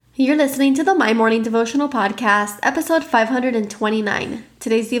You're listening to the My Morning Devotional Podcast, episode 529.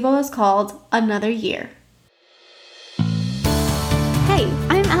 Today's Devo is called Another Year. Hey,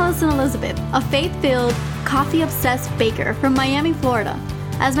 I'm Allison Elizabeth, a faith-filled, coffee-obsessed baker from Miami, Florida.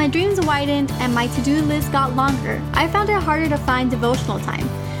 As my dreams widened and my to-do list got longer, I found it harder to find devotional time.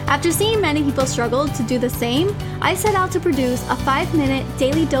 After seeing many people struggle to do the same, I set out to produce a 5-minute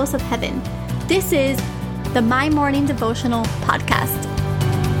daily dose of heaven. This is the My Morning Devotional Podcast.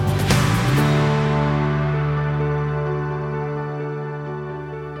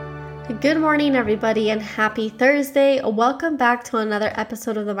 Good morning, everybody, and happy Thursday. Welcome back to another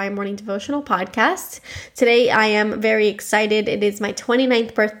episode of the My Morning Devotional Podcast. Today, I am very excited. It is my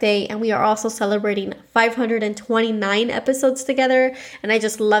 29th birthday, and we are also celebrating 529 episodes together, and I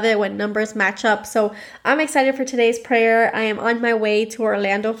just love it when numbers match up. So I'm excited for today's prayer. I am on my way to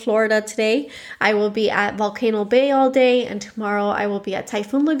Orlando, Florida today. I will be at Volcano Bay all day, and tomorrow I will be at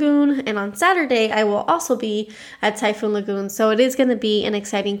Typhoon Lagoon, and on Saturday, I will also be at Typhoon Lagoon. So it is going to be an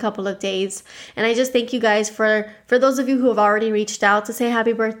exciting couple of days. And I just thank you guys for those of you who have already reached out to say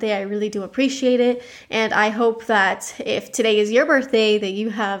happy birthday. I really do appreciate it. And I hope that if today is your birthday, that you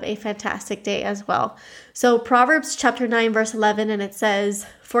have a fantastic day as well. So Proverbs chapter 9, verse 11, and it says,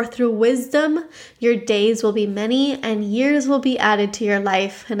 "For through wisdom, your days will be many and years will be added to your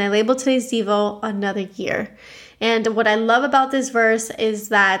life." And I labeled today's Devo Another Year. And what I love about this verse is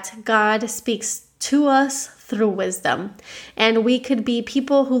that God speaks to us through wisdom. And we could be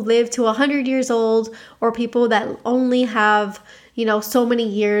people who live to 100 years old or people that only have, so many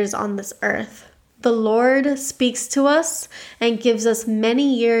years on this earth. The Lord speaks to us and gives us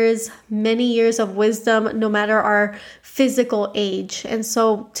many years of wisdom, no matter our physical age. And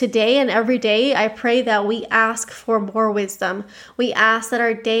so today and every day, I pray that we ask for more wisdom. We ask that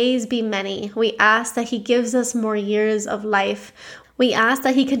our days be many. We ask that He gives us more years of life. We ask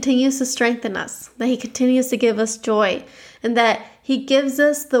that He continues to strengthen us, that He continues to give us joy, and that He gives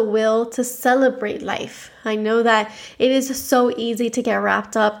us the will to celebrate life. I know that it is so easy to get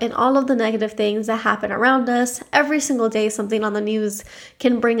wrapped up in all of the negative things that happen around us. Every single day, something on the news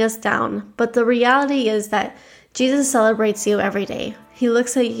can bring us down. But the reality is that Jesus celebrates you every day. He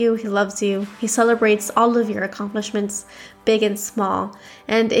looks at you, He loves you, He celebrates all of your accomplishments, big and small.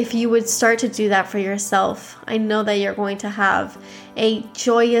 And if you would start to do that for yourself, I know that you're going to have a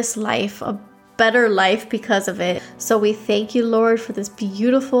joyous life, a better life because of it. So we thank you, Lord, for this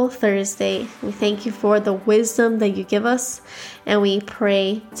beautiful Thursday. We thank you for the wisdom that you give us, and we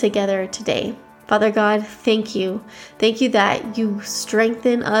pray together today. Father God, thank you. Thank you that you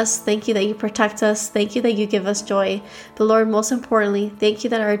strengthen us. Thank you that you protect us. Thank you that you give us joy. But Lord, most importantly, thank you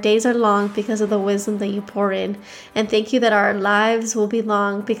that our days are long because of the wisdom that you pour in. And thank you that our lives will be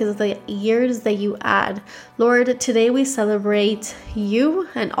long because of the years that you add. Lord, today we celebrate you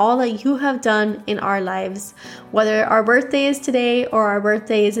and all that you have done in our lives. Whether our birthday is today or our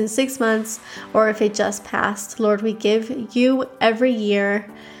birthday is in 6 months or if it just passed, Lord, we give you every year,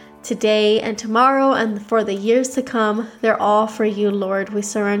 today and tomorrow and for the years to come. They're all for you, Lord. We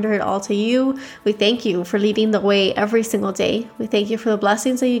surrender it all to you. We thank you for leading the way every single day. We thank you for the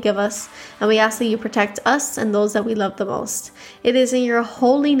blessings that you give us, and we ask that you protect us and those that we love the most. It is in your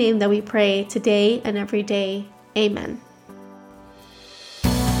holy name that we pray today and every day. Amen.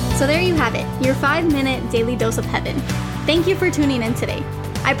 So there you have it, your 5-minute daily dose of heaven. Thank you for tuning in today.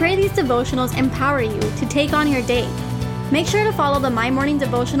 I pray these devotionals empower you to take on your day. Make sure to follow the My Morning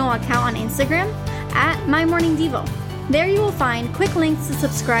Devotional account on Instagram at MyMorningDevo. There you will find quick links to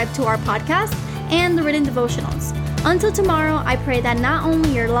subscribe to our podcast and the written devotionals. Until tomorrow, I pray that not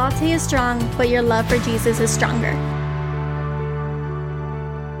only your latte is strong, but your love for Jesus is stronger.